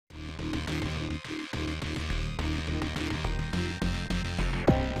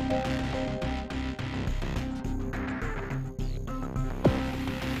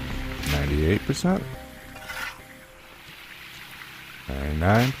98%,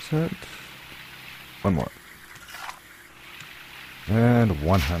 99%, one more, and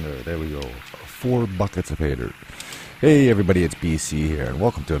 100. There we go. 4 buckets of pay dirt. Hey everybody, it's BC here, and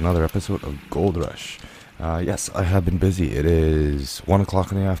welcome to another episode of Gold Rush. Yes, I have been busy. It is 1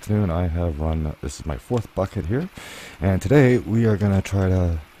 o'clock in the afternoon. I have run, this is my 4th bucket here, and today we are going to try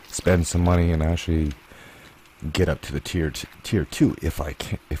to spend some money and actually get up to the tier 2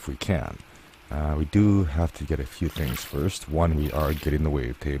 if we can. We do have to get a few things first. One, we are getting the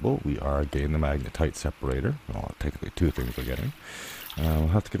wave table. We are getting the magnetite separator. Well, technically 2 things we're getting. We'll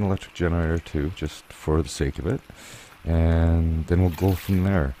have to get an electric generator too, just for the sake of it. And then we'll go from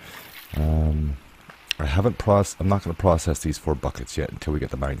there. I'm not going to process these 4 buckets yet until we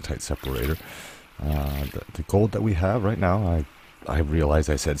get the magnetite separator. The gold that we have right now, I realized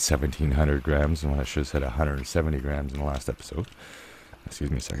I said 1,700 grams, and I should have said 170 grams in the last episode.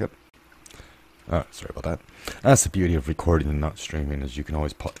 Excuse me a second. Sorry about that. That's the beauty of recording and not streaming, is you can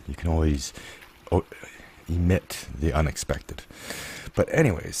always emit the unexpected. But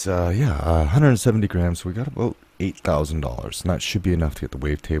anyways, 170 grams. So we got about $8,000, and that should be enough to get the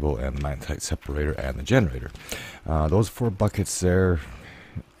wave table and the magnetite separator and the generator. Those 4 buckets there,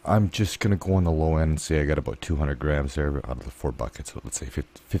 I'm just going to go on the low end and say I got about 200 grams there out of the 4 buckets. So let's say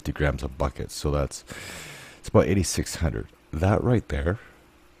 50 grams a bucket. So it's about 8,600. That right there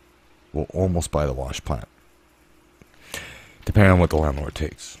will almost buy the wash plant, depending on what the landlord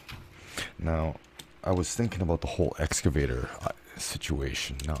takes. Now, I was thinking about the whole excavator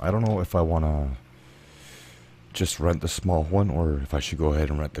situation. Now, I don't know if I want to just rent the small one, or if I should go ahead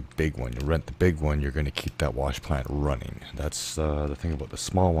and rent the big one. You rent the big one, you're going to keep that wash plant running. That's the thing about the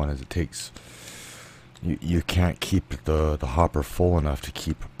small one, is it takes... You can't keep the hopper full enough to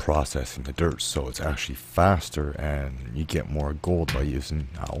keep processing the dirt, so it's actually faster, and you get more gold by using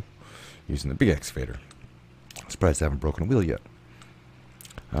the big excavator. I'm surprised I haven't broken a wheel yet.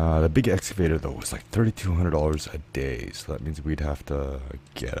 The big excavator, though, was like $3,200 a day, so that means we'd have to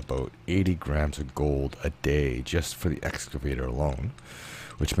get about 80 grams of gold a day just for the excavator alone,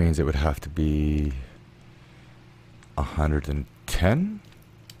 which means it would have to be 110?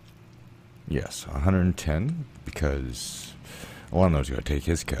 Yes, 110, because one of them's going to take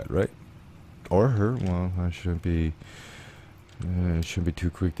his cut, right? Or her. Well, I shouldn't be too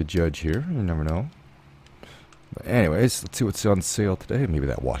quick to judge here. You never know. But anyways, let's see what's on sale today. Maybe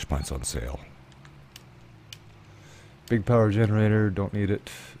that wash plant's on sale. Big power generator, don't need it.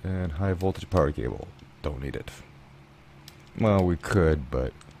 And high voltage power cable, don't need it. Well, we could,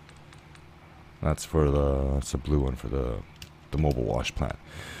 but that's the blue one for the mobile wash plant.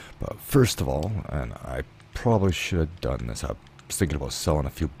 But first of all, and I probably should have done this, I was thinking about selling a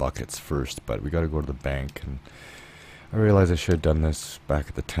few buckets first, but we got to go to the bank, and I realized I should have done this back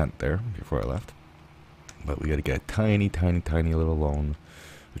at the tent there before I left. But we got to get a tiny little loan,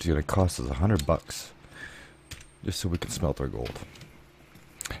 which is going to cost us $100, just so we can smelt our gold.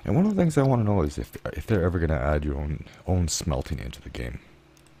 And one of the things I want to know is if they're ever going to add your own smelting into the game.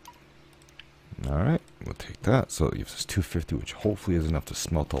 All right, we'll take that. So it gives us 250, which hopefully is enough to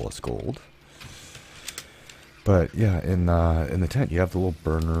smelt all this gold. But yeah, in the tent you have the little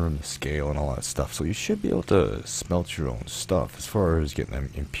burner and the scale and all that stuff, so you should be able to smelt your own stuff. As far as getting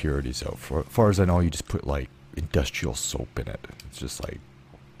them impurities out, as far as I know, you just put like industrial soap in it. It's just like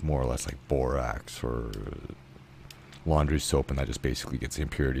more or less like borax or laundry soap, and that just basically gets the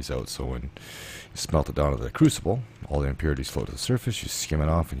impurities out. So when you smelt it down to the crucible, all the impurities float to the surface. You skim it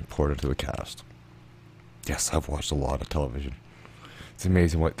off and you pour it into a cast. Yes, I've watched a lot of television. It's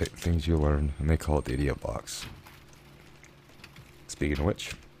amazing what things you learn, and they call it the idiot box. Speaking of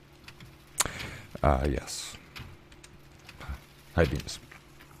which, yes, high beams.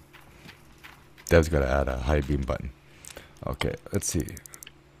 Dev's got to add a high beam button. Okay, let's see.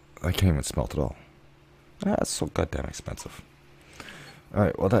 I can't even smelt it all. That's so goddamn expensive.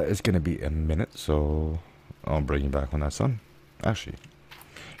 Alright, well that is going to be a minute, so I'll bring you back when that's done. Actually,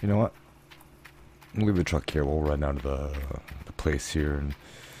 you know what? We'll leave the truck here. We'll run down to the place here, and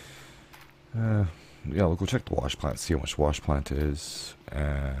yeah, we'll go check the wash plant, see how much wash plant is,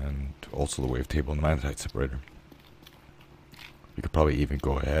 and also the wave table and the magnetite separator. We could probably even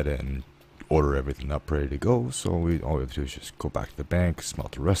go ahead and order everything up ready to go, so all we have to do is just go back to the bank,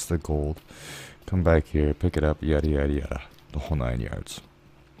 smelt the rest of the gold, come back here, pick it up, yada yada yada, the whole 9 yards.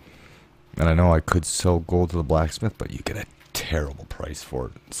 And I know I could sell gold to the blacksmith, but you get a terrible price for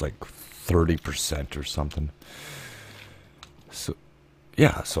it. It's like 30% or something. So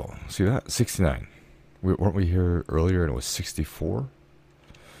yeah, so see that, 69. Weren't we here earlier and it was 64?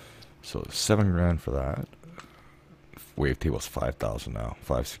 So 7 grand for that. wave table's 5,000 now.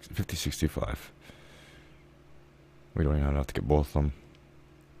 5065. We don't even have to get both of them.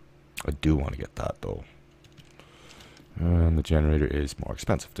 I do want to get that though. And the generator is more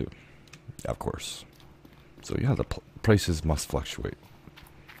expensive too. Yeah, of course. So yeah, the prices must fluctuate.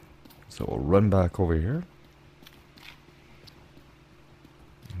 So we'll run back over here.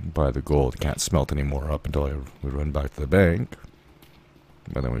 Buy the gold. Can't smelt any more up until we run back to the bank.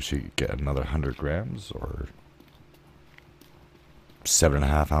 But then we should get another 100 grams or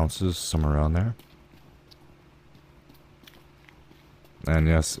 7.5 ounces, somewhere around there. And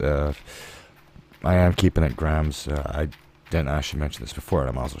yes, I am keeping it grams. I didn't actually mention this before, and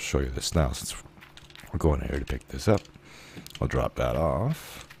I might as well show you this now since we're going here to pick this up. I'll drop that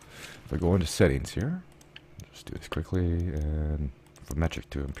off. If I go into settings here, just do this quickly, and from metric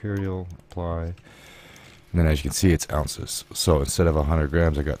to imperial, apply. And then as you can see, it's ounces. So instead of 100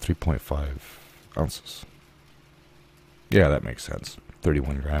 grams, I got 3.5 ounces. Yeah, that makes sense.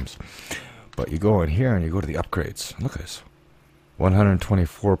 31 grams. But you go in here and you go to the upgrades. Look at this.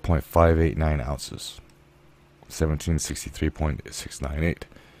 124.589 ounces. 1763.698.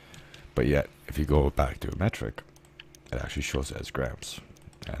 But yet, if you go back to a metric, it actually shows it as grams.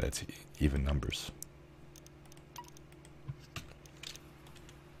 And it's even numbers.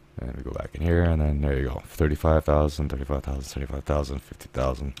 And we go back in here, and then there you go. 35,000, 35,000, 35,000,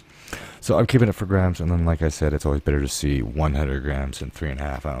 50,000. So I'm keeping it for grams, and then like I said, it's always better to see 100 grams and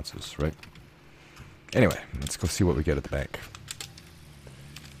 3.5 ounces, right? Anyway, let's go see what we get at the bank.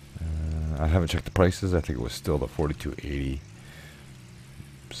 I haven't checked the prices. I think it was still the 42.80.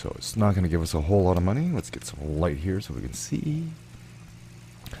 So it's not going to give us a whole lot of money. Let's get some light here so we can see.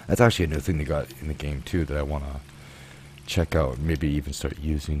 That's actually a new thing they got in the game too that I want to check out. Maybe even start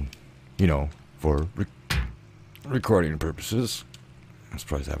using, you know, for recording purposes. I'm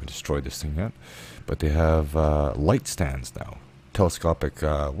surprised I haven't destroyed this thing yet. But they have light stands now. Telescopic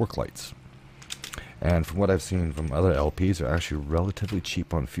work lights. And from what I've seen from other LPs, they're actually relatively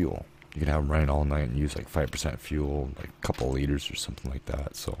cheap on fuel. You can have them running all night and use like 5% fuel, like a couple of liters or something like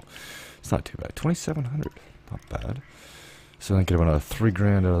that. So it's not too bad. 2,700, not bad. So then get about another 3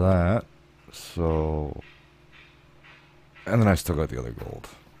 grand out of that. So, and then I still got the other gold.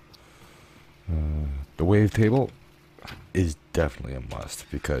 The wave table is definitely a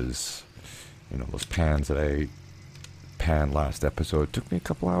must because, you know, those pans that I panned last episode took me a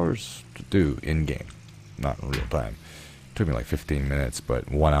couple hours to do in game, not in real time. It took me like 15 minutes, but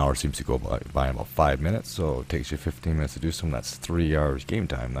 1 hour seems to go by in about 5 minutes, so it takes you 15 minutes to do something. That's 3 hours game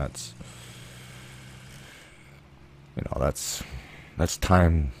time. That's, you know, that's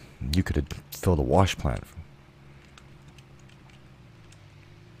time you could have filled a wash plant.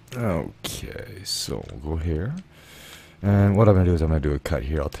 Okay, so we'll go here, and what I'm gonna do is I'm gonna do a cut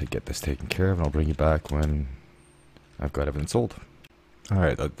here. I'll get this taken care of, and I'll bring you back when I've got everything sold.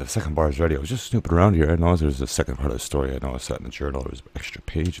 Alright, the second bar is ready. I was just snooping around here. I noticed there's a second part of the story. I noticed that in the journal there's extra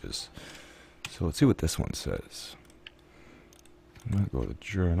pages. So let's see what this one says. I'm going to go to the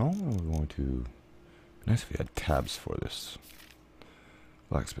journal. We're going to... Nice if we had tabs for this.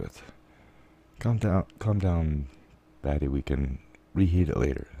 Blacksmith. Calm down, baddie. We can reheat it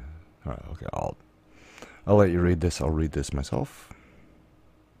later. Alright, okay. I'll let you read this. I'll read this myself.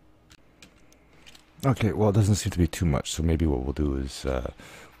 Okay, well, it doesn't seem to be too much, so maybe what we'll do is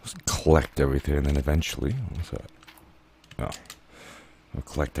just collect everything, and then eventually, what's that? No, we'll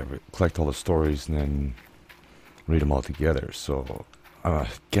collect all the stories, and then read them all together. So I'm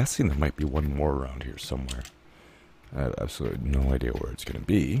guessing there might be one more around here somewhere. I have absolutely no idea where it's going to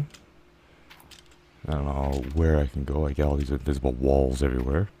be. I don't know where I can go. I got all these invisible walls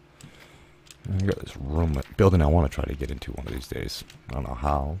everywhere. And I got this room building I want to try to get into one of these days. I don't know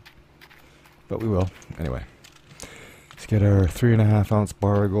how. But we will. Anyway, let's get our 3.5 ounce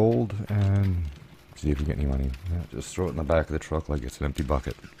bar of gold and see if we get any money. Yeah, just throw it in the back of the truck like it's an empty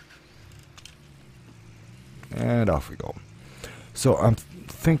bucket. And off we go. So I'm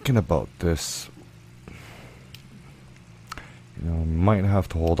thinking about this. You know, might have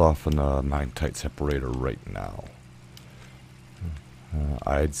to hold off on the magnetite separator right now.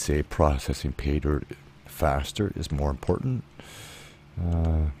 I'd say processing pay dirt faster is more important.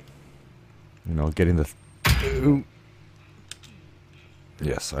 You know, getting the...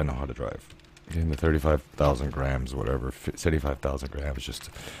 Yes, I know how to drive. Getting the 35,000 grams, whatever, 75,000 grams, just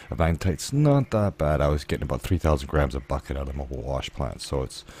of magnetite's not that bad. I was getting about 3,000 grams a bucket out of the mobile wash plant, so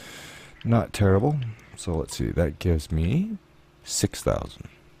it's not terrible. So let's see, that gives me 6,000.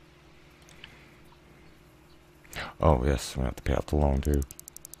 Oh, yes, I'm going to have to pay off the loan, too.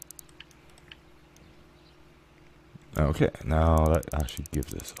 Okay, now that actually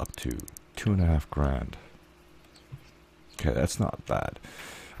gives us up to 2.5 grand. Okay, that's not bad.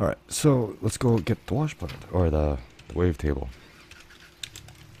 Alright, so let's go get the wash plant, or the wave table.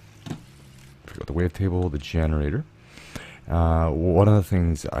 We got the wave table, the generator. One of the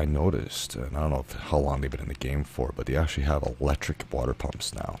things I noticed, and I don't know how long they've been in the game for, but they actually have electric water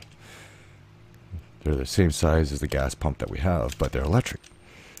pumps now. They're the same size as the gas pump that we have, but they're electric.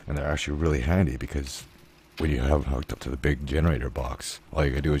 And they're actually really handy because when you have them hooked up to the big generator box, all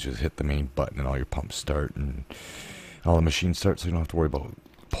you gotta do is just hit the main button and all your pumps start and all the machines start, so you don't have to worry about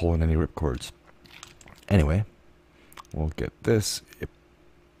pulling any ripcords. Anyway, we'll get this.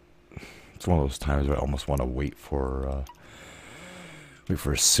 It's one of those times where I almost want to wait for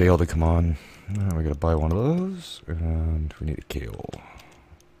a sale to come on. We gotta buy one of those, and we need a cable.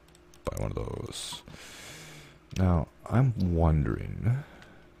 Buy one of those. Now I'm wondering,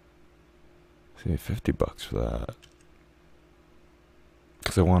 say $50 for that,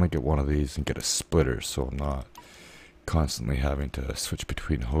 because I want to get one of these and get a splitter, so I'm not constantly having to switch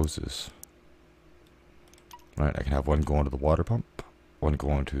between hoses. Right, I can have one going to the water pump, one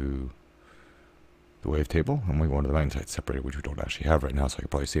going to the wave table, and one going to the magnetite separator, which we don't actually have right now, so I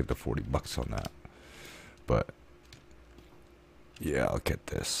could probably save the $40 on that. But yeah, I'll get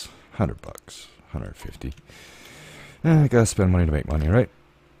this. $100, $150. I gotta spend money to make money, right?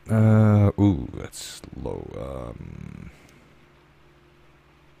 Ooh, that's low.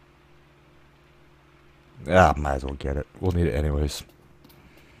 Might as well get it. We'll need it anyways.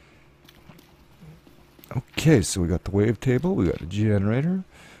 Okay, so we got the wave table, we got the generator.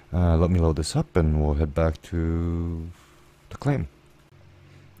 Let me load this up and we'll head back to the claim.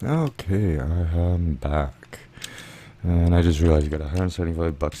 Okay, I am back. And I just realized you got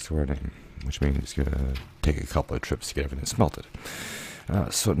 $175 to our name, which means it's gonna take a couple of trips to get everything smelted.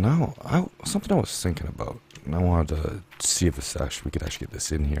 So now, something I was thinking about, and I wanted to see if we could actually get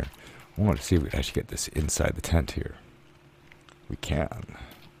this in here. I wanted to see if we could actually get this inside the tent here. We can.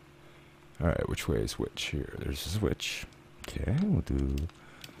 Alright, which way is which here? There's a switch. Okay, we'll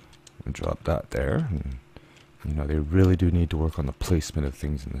drop that there. And, you know, they really do need to work on the placement of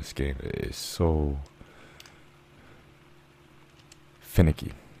things in this game. It is so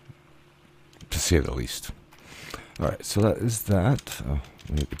finicky, to say the least. Alright, so that is that.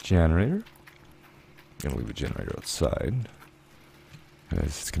 We need the generator. I'm going to leave the generator outside,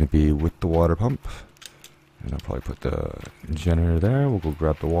 it's going to be with the water pump. And I'll probably put the generator there. We'll go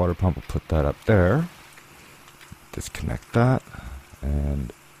grab the water pump and put that up there. Disconnect that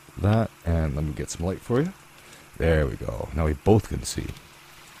and that, and let me get some light for you. There we go. Now we both can see.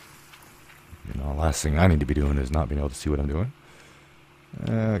 You know, last thing I need to be doing is not being able to see what I'm doing.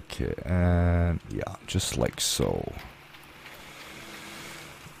 Okay, and yeah, just like so.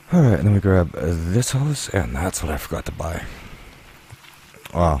 Alright, and then we grab this hose, and that's what I forgot to buy.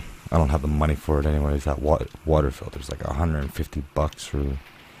 Wow, I don't have the money for it anyways. That water filter's like $150 or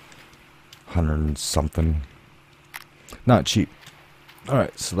 100 and something. Not cheap.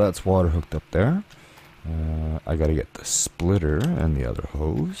 Alright, so that's water hooked up there. I gotta get the splitter and the other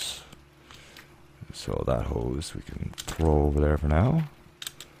hose. So that hose we can throw over there for now.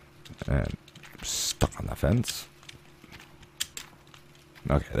 And stuck on the fence.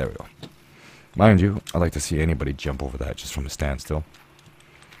 Okay, there we go. Mind you, I'd like to see anybody jump over that just from a standstill.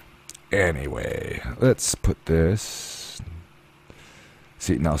 Anyway, let's put this.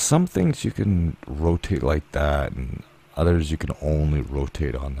 See, now some things you can rotate like that, and others you can only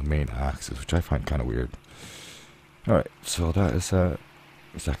rotate on the main axis, which I find kind of weird. Alright, so that is that.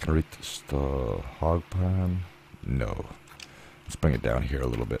 Is that going to reach the hog pan? No. Let's bring it down here a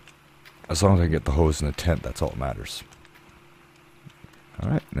little bit. As long as I get the hose in the tent, that's all that matters.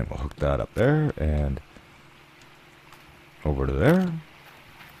 Alright, then we'll hook that up there, and over to there.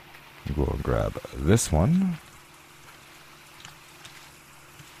 We'll go and grab this one.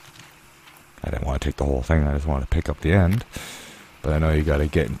 I didn't want to take the whole thing, I just wanted to pick up the end. But I know you gotta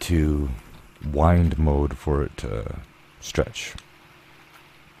get into wind mode for it to stretch.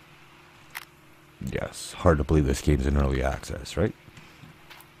 Yes, hard to believe this game's in early access, right?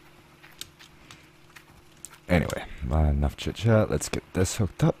 Anyway, enough chit chat. Let's get this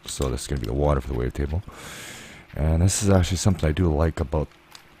hooked up. So this is going to be the water for the wave table. And this is actually something I do like about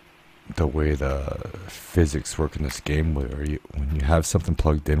the way the physics work in this game, where when you have something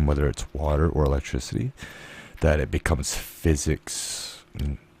plugged in, whether it's water or electricity, that it becomes physics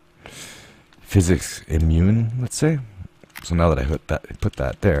immune, let's say. So now that I put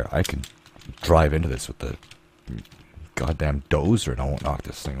that there, I can drive into this with the goddamn dozer and I won't knock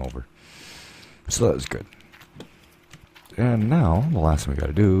this thing over. So that was good. And now, the last thing we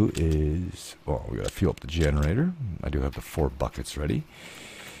gotta do is, well, we gotta fuel up the generator. I do have the 4 buckets ready.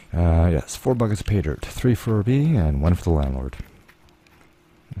 Yes, 4 buckets of pay dirt. 3 for me and 1 for the landlord.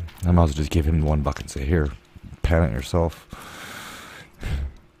 I might as well just give him 1 bucket and say, here, pan it yourself.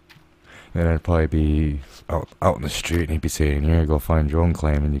 Then I'd probably be out in the street and he'd be saying, here, go find your own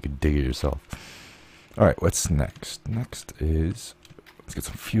claim and you could dig it yourself. Alright, what's next? Next is, let's get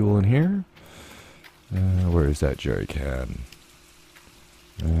some fuel in here. Where is that jerry can?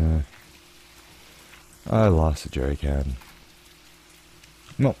 I lost the jerry can.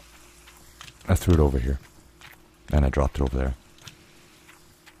 No. I threw it over here. And I dropped it over there.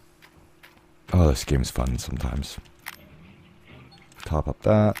 Oh, this game's fun sometimes. Top up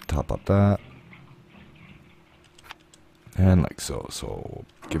that. And like so. So,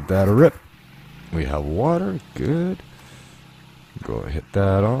 give that a rip. We have water, good. Go hit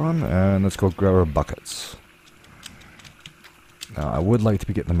that on, and let's go grab our buckets. Now, I would like to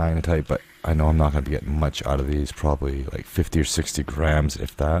be getting the magnetite, but I know I'm not going to be getting much out of these. Probably like 50 or 60 grams,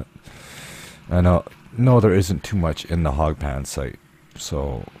 if that. I know, no, there isn't too much in the hog pan site.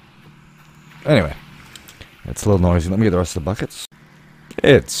 So, anyway, it's a little noisy. Let me get the rest of the buckets.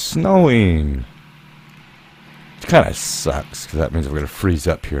 It's snowing. It kind of sucks, because that means we're going to freeze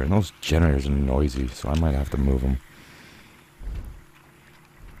up here. And those generators are noisy, so I might have to move them.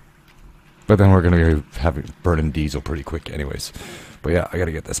 But then we're going to be burning diesel pretty quick anyways. But yeah, I got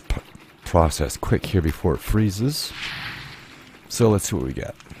to get this process quick here before it freezes. So let's see what we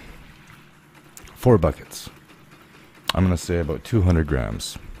get. 4 buckets. I'm going to say about 200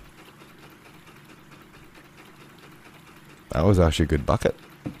 grams. That was actually a good bucket.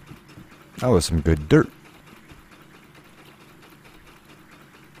 That was some good dirt.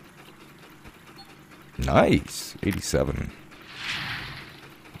 Nice. 87.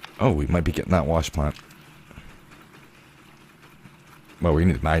 Oh, we might be getting that wash plant. Well, we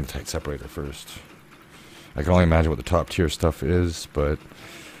need the magnetite separator first. I can only imagine what the top tier stuff is, but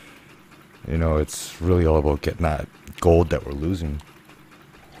you know, it's really all about getting that gold that we're losing.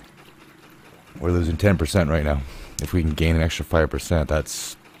 We're losing 10% right now. If we can gain an extra 5%,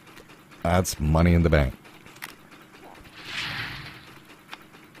 that's money in the bank.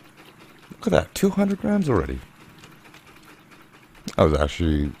 Look at that, 200 grams already. That was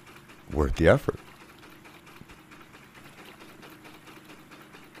actually worth the effort.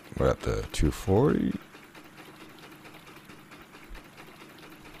 We're at the 240.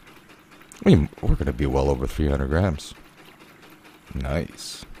 I mean, we're going to be well over 300 grams.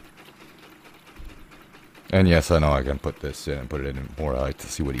 Nice. And yes, I know I can put this in and put it in more. I like to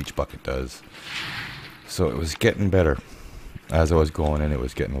see what each bucket does. So it was getting better. As I was going in, it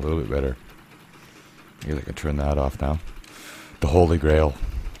was getting a little bit better. I guess I can turn that off now. The Holy Grail.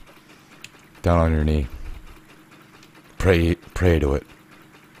 Down on your knee. Pray to it.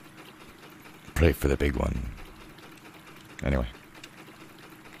 Pray for the big one. Anyway.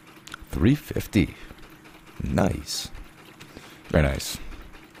 350. Nice. Very nice.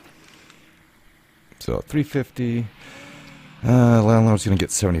 So 350. Landlord's gonna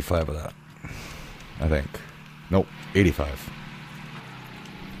get 75 of that. I think. Nope, 85.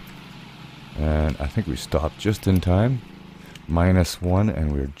 And I think we stopped just in time. -1,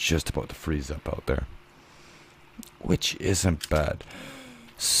 and we're just about to freeze up out there. Which isn't bad.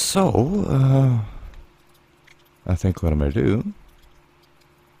 So, I think what I'm going to do,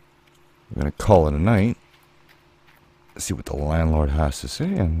 I'm going to call it a night, see what the landlord has to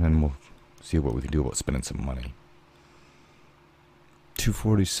say, and then we'll see what we can do about spending some money.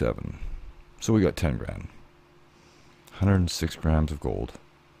 247. So we got 10 grand. 106 grams of gold.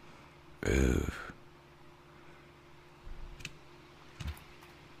 Ugh.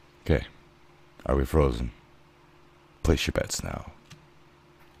 Okay. Are we frozen? Place your bets now.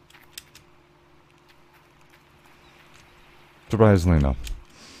 Surprisingly, no.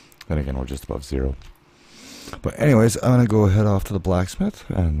 Then again, we're just above 0. But anyways, I'm going to go head off to the blacksmith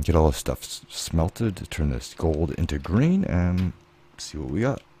and get all this stuff smelted to turn this gold into green and see what we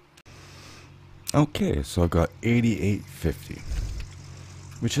got. Okay, so I got 88.50,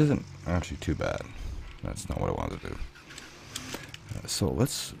 which isn't actually too bad. That's not what I wanted to do. So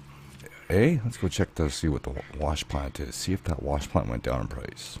let's go check to see what the wash plant is. See if that wash plant went down in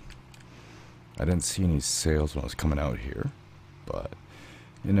price. I didn't see any sales when I was coming out here, but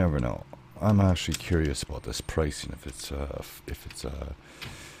you never know. I'm actually curious about this pricing. If it's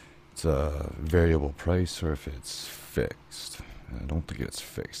a variable price or if it's fixed. I don't think it's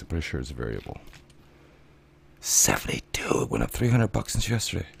fixed. I'm pretty sure it's variable. 72. It went up $300 since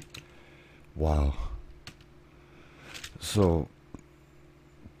yesterday. Wow. So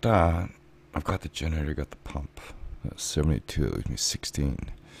that I've got the generator, got the pump. That's 72. That leaves me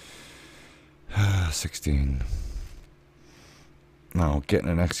 16. 16. Now, getting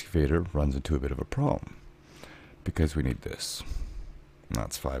an excavator runs into a bit of a problem because we need this. And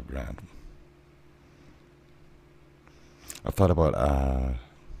that's $5,000. I thought about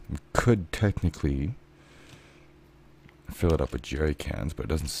could technically fill it up with jerry cans, but it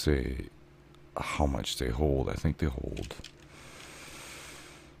doesn't say how much they hold. I think they hold,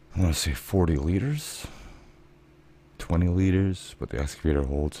 I want to say 40 liters, 20 liters, but the excavator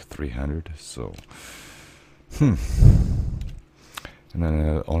holds 300. So, and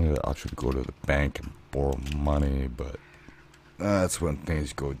then only the option to go to the bank and borrow money, but that's when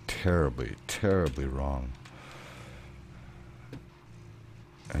things go terribly, terribly wrong.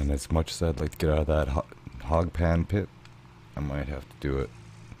 And as much as I'd like to get out of that hog pan pit, I might have to do it.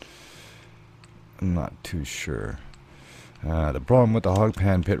 I'm not too sure. The problem with the hog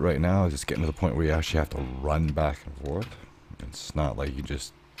pan pit right now is it's getting to the point where you actually have to run back and forth. It's not like you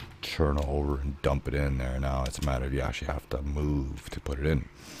just turn over and dump it in there. Now it's a matter of you actually have to move to put it in.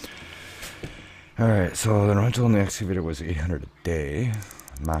 Alright, so the rental on the excavator was $800 a day.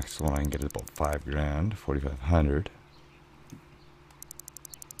 Max one I can get is about $5,000, $4,500.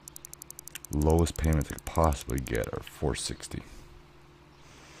 Lowest payments I could possibly get are $460.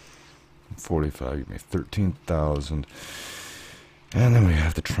 45, give me 13,000, and then we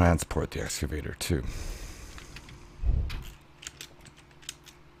have to transport the excavator too.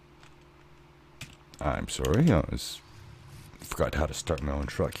 I'm sorry, I forgot how to start my own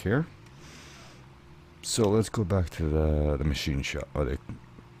truck here. So let's go back to the machine shop, or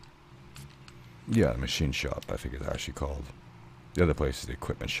the machine shop. I think it's actually called. The other place is the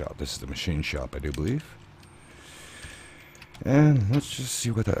equipment shop. This is the machine shop, I do believe. And let's just see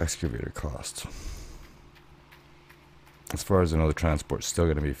what that excavator costs. As far as another transport, it's still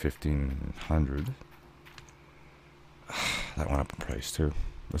going to be $1,500. That went up in price too.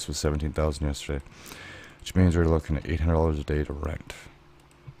 This was $17,000 yesterday, which means we're looking at $800 a day to rent,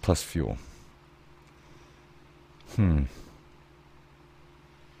 plus fuel.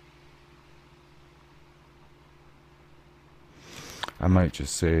 I might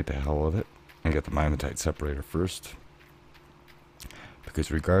just say to hell with it and get the magnetite separator first.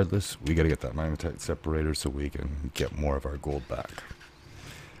 Because regardless, we got to get that magnetite separator so we can get more of our gold back.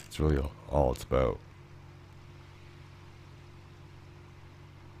 It's really all it's about.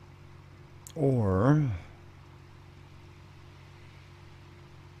 Or,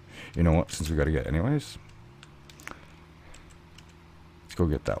 you know what, since we got to get anyways, let's go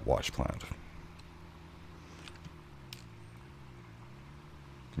get that wash plant.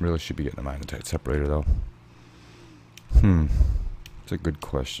 Really should be getting a magnetite separator though. It's a good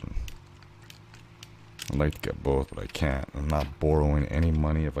question. I'd like to get both, but I can't. I'm not borrowing any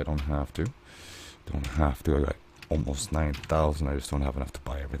money if I don't have to. I got almost 9,000. I just don't have enough to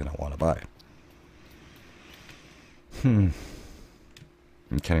buy everything I want to buy. You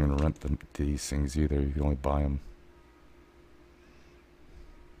can't even rent these things either. You can only buy them.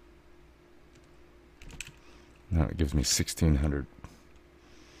 Now it gives me 1,600.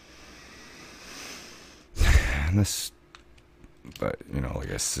 And this, but you know,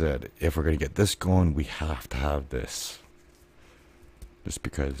 like I said, if we're gonna get this going, we have to have this. Just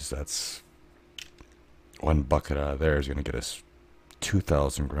because that's one bucket out of there is gonna get us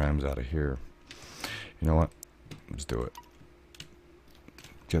 2,000 grams out of here. You know what? Let's do it.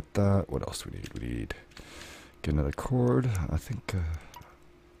 Get that. What else do we need? We need get another cord. I don't think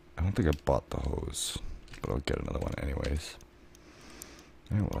I bought the hose, but I'll get another one anyways.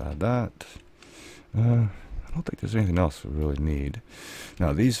 And we'll add that. I don't think there's anything else we really need.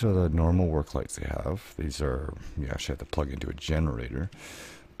 Now these are the normal work lights they have. These are, you actually have to plug into a generator.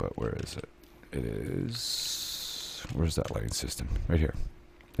 But where is it? It is, where's that lighting system? Right here.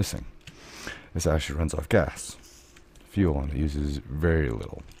 This thing. This actually runs off gas. Fuel, and it uses very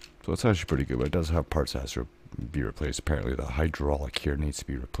little. So it's actually pretty good, but it does have parts that has to be replaced. Apparently the hydraulic here needs to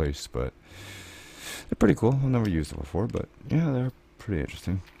be replaced, but they're pretty cool. I've never used them before, but yeah, they're pretty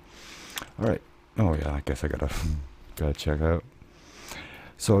interesting. Alright. Oh yeah, I guess I gotta check out.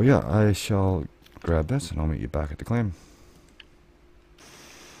 So yeah, I shall grab this and I'll meet you back at the claim.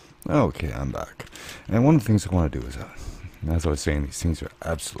 Okay, I'm back. And one of the things I want to do is, as I was saying, these things are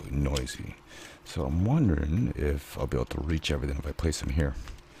absolutely noisy. So I'm wondering if I'll be able to reach everything if I place them here.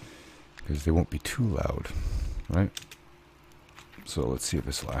 Because they won't be too loud, right? So let's see if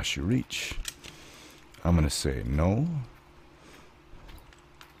this will actually reach. I'm going to say no.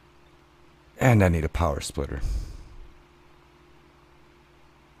 And I need a power splitter.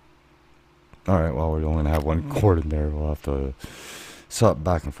 Alright, well, we're only going to have one cord in there. We'll have to swap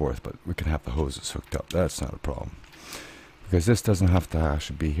back and forth, but we can have the hoses hooked up. That's not a problem. Because this doesn't have to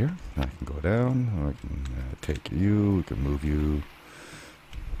actually be here. I can go down, I can take you, we can move you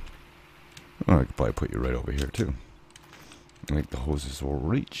Oh, I could probably put you right over here too. Make the hoses will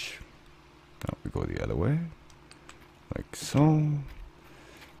reach. Now we go the other way, like so.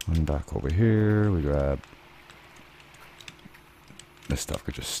 And back over here, we grab. This stuff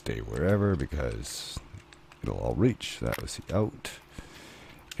could just stay wherever because it'll all reach. That was the out.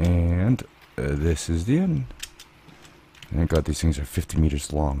 And this is the in. Thank God these things are 50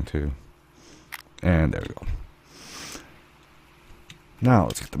 meters long too. And there we go. Now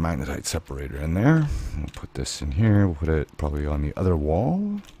let's get the magnetite separator in there. We'll put this in here. We'll put it probably on the other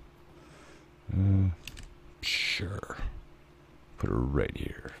wall. Sure. Put it right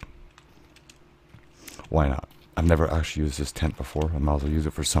here. Why not? I've never actually used this tent before. I might as well use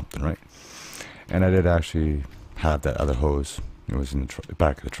it for something, right? And I did actually have that other hose. It was in the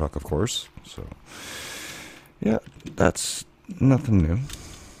back of the truck, of course. So, yeah, that's nothing new.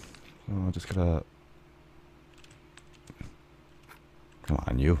 So I just gotta... Come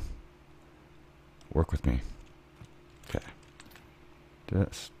on, you. Work with me. Okay.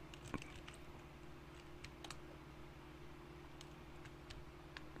 Just...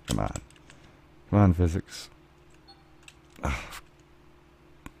 Come on. Come on, physics. Oh,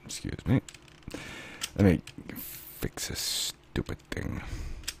 excuse me. Let me fix this stupid thing.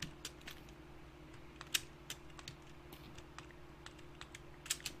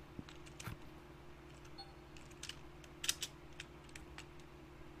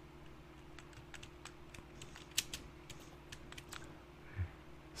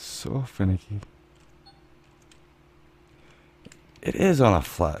 So finicky. It is on a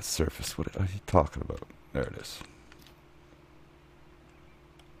flat surface. What are you talking about? There it is.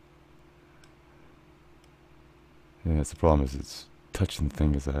 Yeah, that's the problem, is it's touching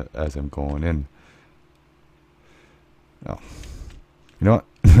things as I'm going in. Oh. You know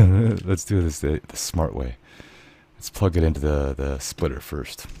what? Let's do this the smart way. Let's plug it into the splitter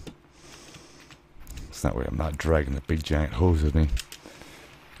first. So that way I'm not dragging the big giant hose with me.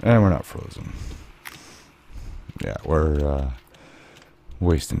 And we're not frozen. Yeah, we're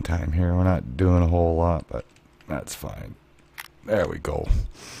wasting time here. We're not doing a whole lot, but that's fine. There we go.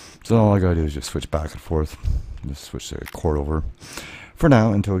 So all I gotta do is just switch back and forth. Just switch the cord over for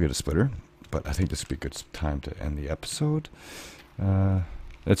now until we get a splitter. But I think this would be a good time to end the episode.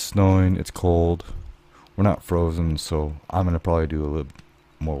 It's snowing, it's cold, we're not frozen, so I'm gonna probably do a little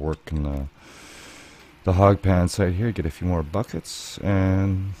more work in the hog pan side here, get a few more buckets,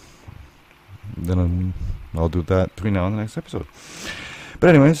 and then I'll do that between now and the next episode. But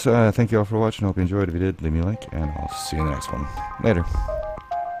anyways, thank you all for watching. Hope you enjoyed. If you did, leave me a like, and I'll see you in the next one. Later.